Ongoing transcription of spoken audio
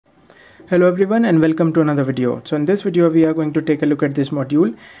Hello everyone and welcome to another video. So in this video we are going to take a look at this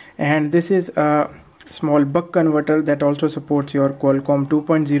module, and this is a small buck converter that also supports your Qualcomm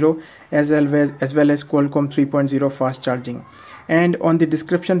 2.0 as well as Qualcomm 3.0 fast charging. And on the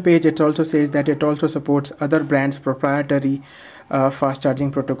description page it also says that it also supports other brands proprietary fast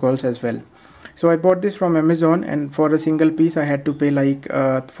charging protocols as well. So I bought this from Amazon, and for a single piece I had to pay like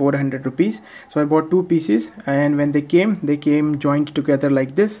 400 rupees. So I bought two pieces, and when they came joined together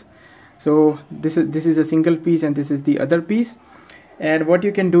like this. So this is a single piece and this is the other piece. And what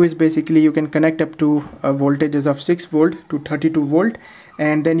you can do is basically you can connect up to voltages of 6 volt to 32 volt,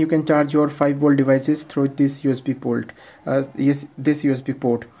 and then you can charge your 5 volt devices through this USB port. This USB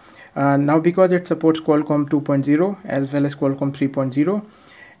port. Now because it supports Qualcomm 2.0 as well as Qualcomm 3.0,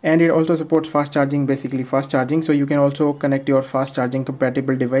 and it also supports fast charging, basically fast charging, so you can also connect your fast charging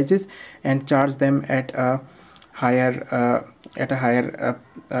compatible devices and charge them at a higher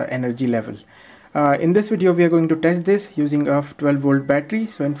energy level. In this video we are going to test this using a 12 volt battery.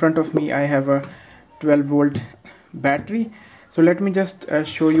 So in front of me I have a 12 volt battery. So let me just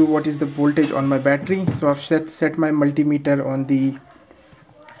show you what is the voltage on my battery. So I've set my multimeter on the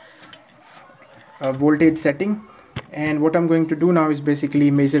voltage setting, and what I'm going to do now is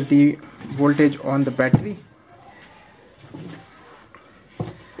basically measure the voltage on the battery.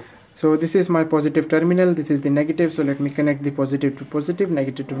 So this is my positive terminal, this is the negative. So let me connect the positive to positive,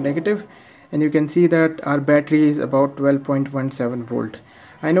 negative to negative, and you can see that our battery is about 12.17 volt.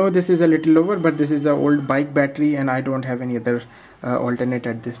 I know this is a little lower, but this is an old bike battery and I don't have any other alternate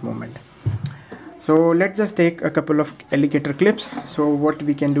at this moment. So let's just take a couple of alligator clips. So what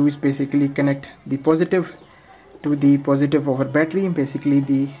we can do is basically connect the positive to the positive of our battery, basically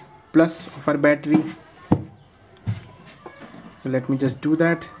the plus of our battery. So let me just do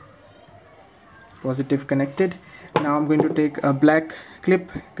that. Positive connected. Now I'm going to take a black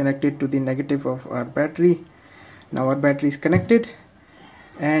clip, connect it to the negative of our battery. Now our battery is connected,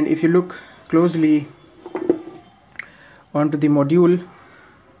 and if you look closely onto the module,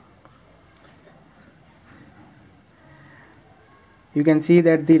 you can see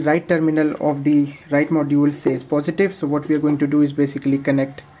that the right terminal of the right module says positive. So what we are going to do is basically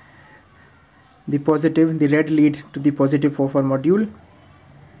connect the positive, the red lead, to the positive of our module.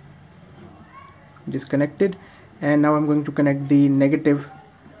 Disconnected, and now I'm going to connect the negative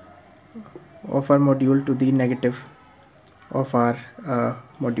of our module to the negative of our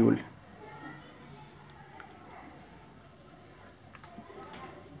module.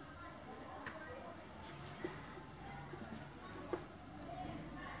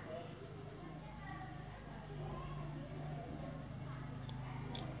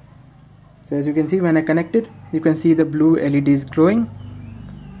 So as you can see, when I connect it, you can see the blue LED is glowing.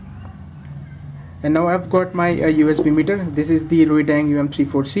 And now I've got my USB meter. This is the Ruidang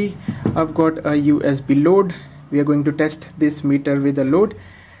UM34C. I've got a USB load. We are going to test this meter with a load,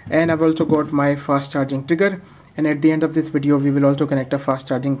 and I've also got my fast charging trigger. And at the end of this video we will also connect a fast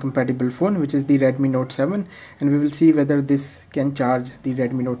charging compatible phone, which is the Redmi Note 7, and we will see whether this can charge the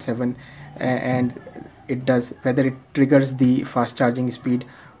Redmi Note 7 and whether it triggers the fast charging speed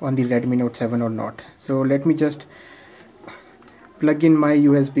on the Redmi Note 7 or not. So let me just plug in my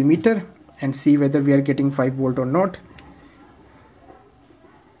USB meter and see whether we are getting 5 volt or not.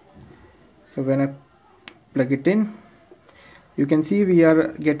 So when I plug it in, you can see we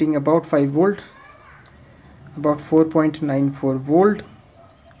are getting about 5 volt, about 4.94 volt.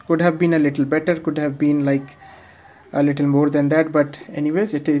 Could have been a little better, could have been like a little more than that, but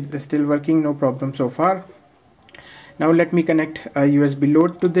anyways it is still working, no problem so far. Now let me connect a USB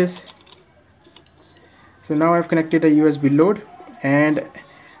load to this. So now I've connected a USB load, and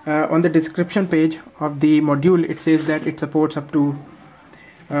on the description page of the module it says that it supports up to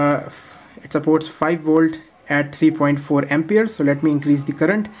 5 volt at 3.4 amperes. So let me increase the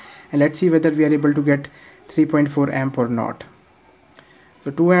current and let's see whether we are able to get 3.4 amp or not.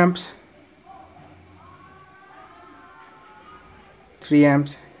 So 2 amps, 3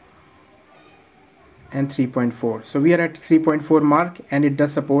 amps and 3.4. So we are at 3.4 mark, and it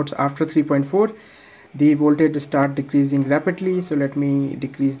does support. After 3.4 the voltage start decreasing rapidly. So let me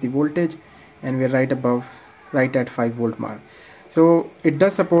decrease the voltage, and we're right at 5 volt mark. So it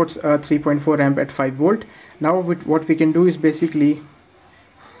does support 3.4 amp at 5 volt. Now what we can do is basically,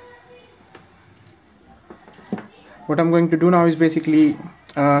 what I'm going to do now is basically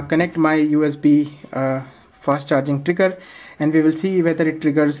connect my USB fast charging trigger, and we will see whether it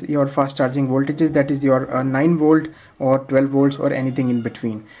triggers your fast charging voltages, that is your 9 volt or 12 volts or anything in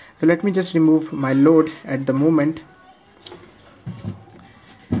between. So let me just remove my load at the moment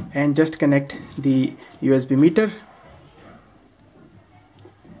and just connect the USB meter.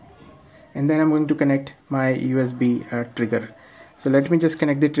 and then I'm going to connect my USB trigger. So let me just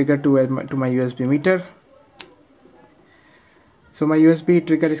connect the trigger to my USB meter. So my USB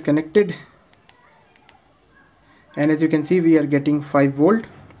trigger is connected, and as you can see we are getting 5 volt,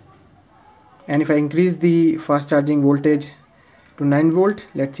 and if I increase the fast charging voltage to 9 volt,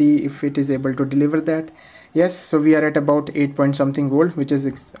 let's see if it is able to deliver that. Yes, so we are at about 8 point something volt, which is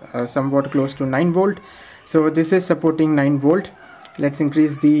somewhat close to 9 volt. So this is supporting 9 volt. Let's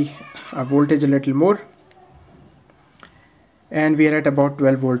increase the voltage a little more, and we are at about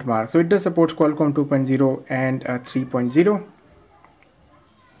 12 volt mark. So it does support Qualcomm 2.0 and 3.0.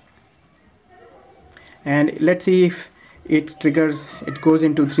 And let's see if it goes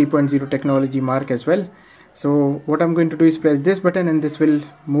into 3.0 technology mark as well. So what I'm going to do is press this button, and this will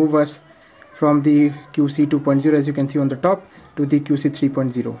move us from the QC 2.0, as you can see on the top, to the QC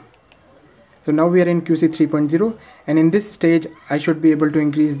 3.0. So now we are in QC 3.0, and in this stage I should be able to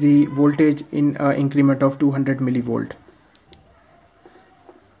increase the voltage in increment of 200 millivolt.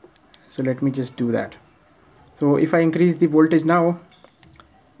 So let me just do that. So if I increase the voltage now,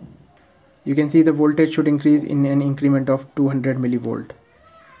 you can see the voltage should increase in an increment of 200 millivolt.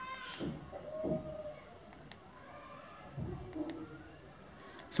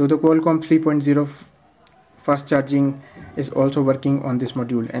 So the Qualcomm 3.0 fast charging is also working on this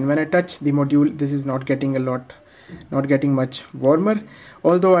module, and when I touch the module, this is not getting much warmer,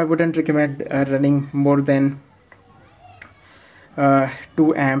 although I wouldn't recommend running more than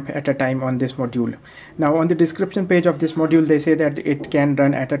 2 amp at a time on this module. Now on the description page of this module they say that it can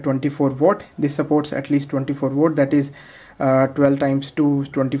run at a 24 watt. This supports at least 24 watt, that is 12 times 2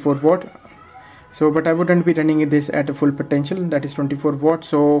 24 watt. So but I wouldn't be running this at a full potential, that is 24 watt.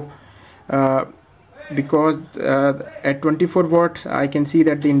 So because at 24 watt I can see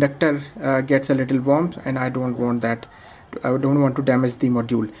that the inductor gets a little warm, and I don't want that. I don't want to damage the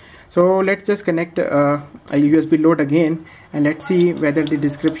module. So let's just connect a USB load again, and let's see whether the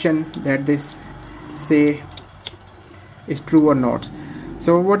description that this say is true or not.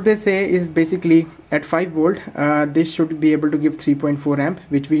 So what they say is basically at 5 volt this should be able to give 3.4 amp,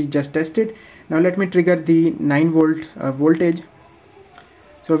 which we just tested. Now let me trigger the 9 volt voltage.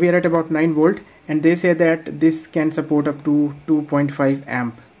 So we are at about 9 volt, and they say that this can support up to 2.5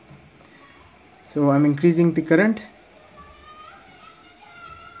 amp. So I'm increasing the current,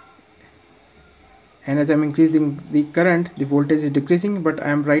 and as I'm increasing the current, the voltage is decreasing, but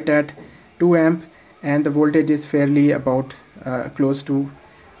I'm right at 2 amp, and the voltage is fairly about close to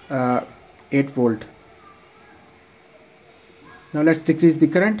 8 volt. Now let's decrease the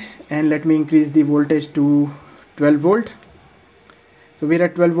current, and let me increase the voltage to 12 volt. So we're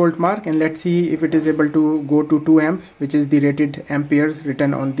at 12 volt mark, and let's see if it is able to go to 2 amp, which is the rated amperes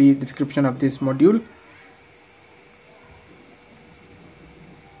written on the description of this module.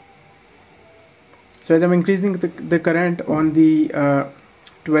 So as I'm increasing the current on the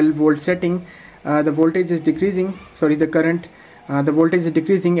 12 volt setting, the voltage is decreasing. Sorry, the voltage is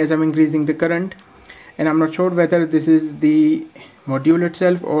decreasing as I'm increasing the current, and I'm not sure whether this is the module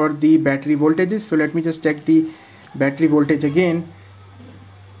itself or the battery voltages. So let me just check the battery voltage again,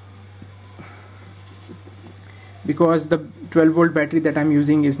 because the 12 volt battery that I'm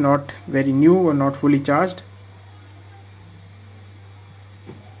using is not very new or not fully charged.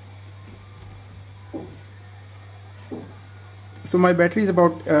 So my battery is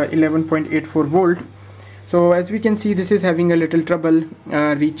about 11.84 volt. So as we can see, this is having a little trouble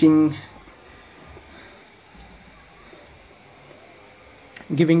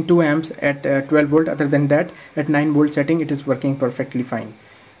giving 2 amps at 12 volt. Other than that, at 9 volt setting it is working perfectly fine.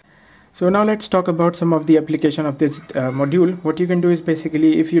 So now let's talk about some of the application of this module. What you can do is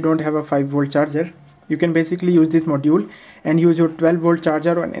basically, if you don't have a 5 volt charger, you can basically use this module and use your 12 volt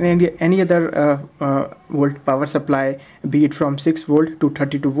charger or any other volt power supply, be it from 6 volt to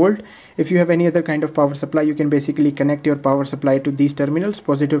 32 volt. If you have any other kind of power supply, you can basically connect your power supply to these terminals,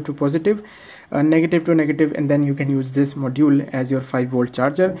 positive to positive, negative to negative, and then you can use this module as your 5 volt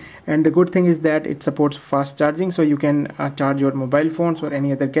charger. And the good thing is that it supports fast charging, so you can charge your mobile phones or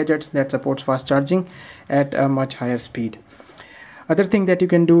any other gadgets that supports fast charging at a much higher speed. Other thing that you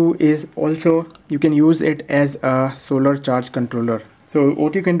can do is also you can use it as a solar charge controller. So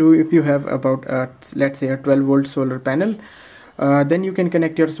what you can do, if you have about let's say a 12 volt solar panel, then you can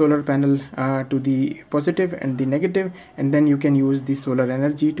connect your solar panel to the positive and the negative, and then you can use the solar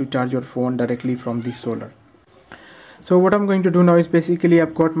energy to charge your phone directly from the solar. So what I'm going to do now is basically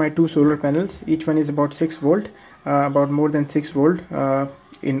I've got my 2 solar panels. Each one is about 6 volt, about more than 6 volt.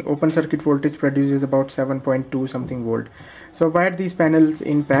 In open circuit voltage produces about 7.2 something volt. So wired these panels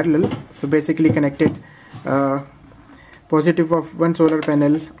in parallel. So basically connected positive of one solar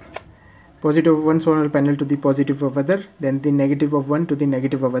panel positive of one solar panel to the positive of other, then the negative of one to the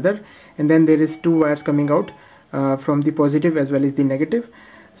negative of other, and then there is two wires coming out from the positive as well as the negative.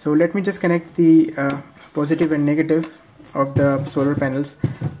 So let me just connect the positive and negative of the solar panels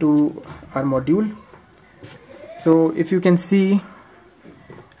to our module. So if you can see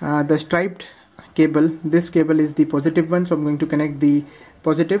the striped cable, this cable is the positive one, so I'm going to connect the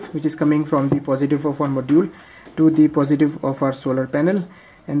positive, which is coming from the positive of our module, to the positive of our solar panel,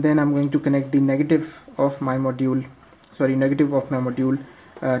 and then I'm going to connect the negative of my module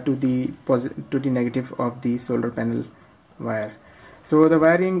to the negative of the solar panel wire. So the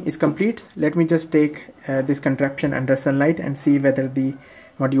wiring is complete. Let me just take this contraption under sunlight and see whether the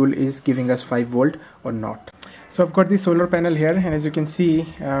module is giving us 5 volt or not. So I've got the solar panel here, and as you can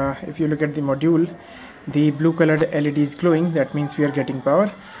see, if you look at the module, the blue colored LED is glowing. That means we are getting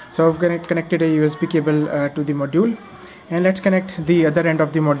power. So I've connected a USB cable to the module, and let's connect the other end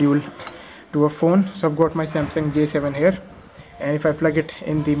of the module to a phone. So I've got my Samsung J7 here, and if I plug it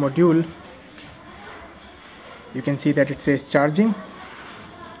in the module, you can see that it says charging.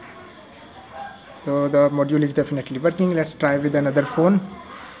 So the module is definitely working. Let's try with another phone.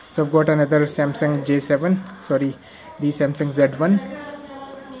 So I've got another Samsung J7, sorry, the Samsung Z1.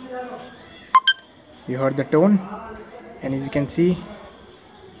 You heard the tone, and as you can see,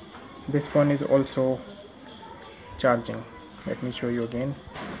 this phone is also charging. Let me show you again.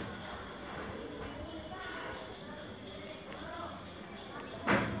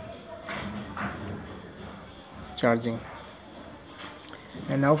 Charging.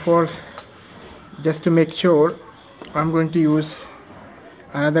 And now, for just to make sure, I'm going to use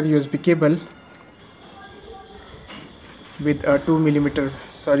another USB cable with a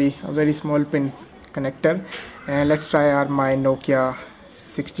 2mm, a very small pin connector, and let's try my Nokia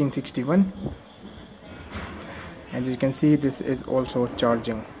 1661. As you can see, this is also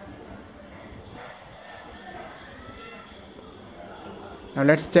charging. Now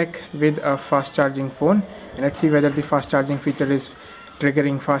let's check with a fast charging phone, and let's see whether the fast charging feature is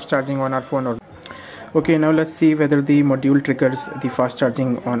triggering fast charging on our phone or not. Okay, now let's see whether the module triggers the fast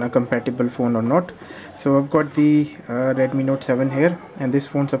charging on a compatible phone or not. So I've got the Redmi Note 7 here, and this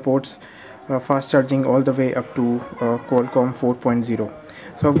phone supports fast charging all the way up to Qualcomm 4.0.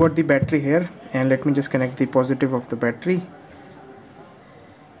 So I've got the battery here, and let me just connect the positive of the battery.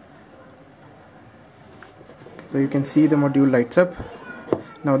 So you can see the module lights up.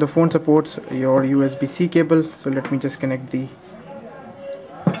 Now the phone supports your USB-C cable, so let me just connect the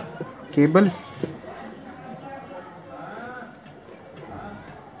cable.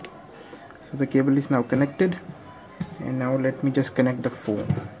 So the cable is now connected, and now let me just connect the phone.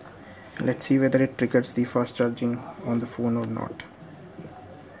 Let's see whether it triggers the fast charging on the phone or not.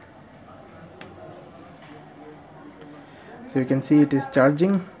 So you can see it is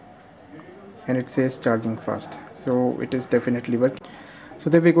charging, and it says charging fast, so it is definitely working. So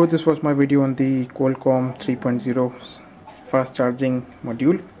there we go. This was my video on the Qualcomm 3.0 fast charging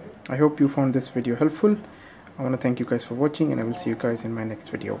module. I hope you found this video helpful. I want to thank you guys for watching, and I will see you guys in my next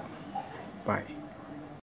video. Bye.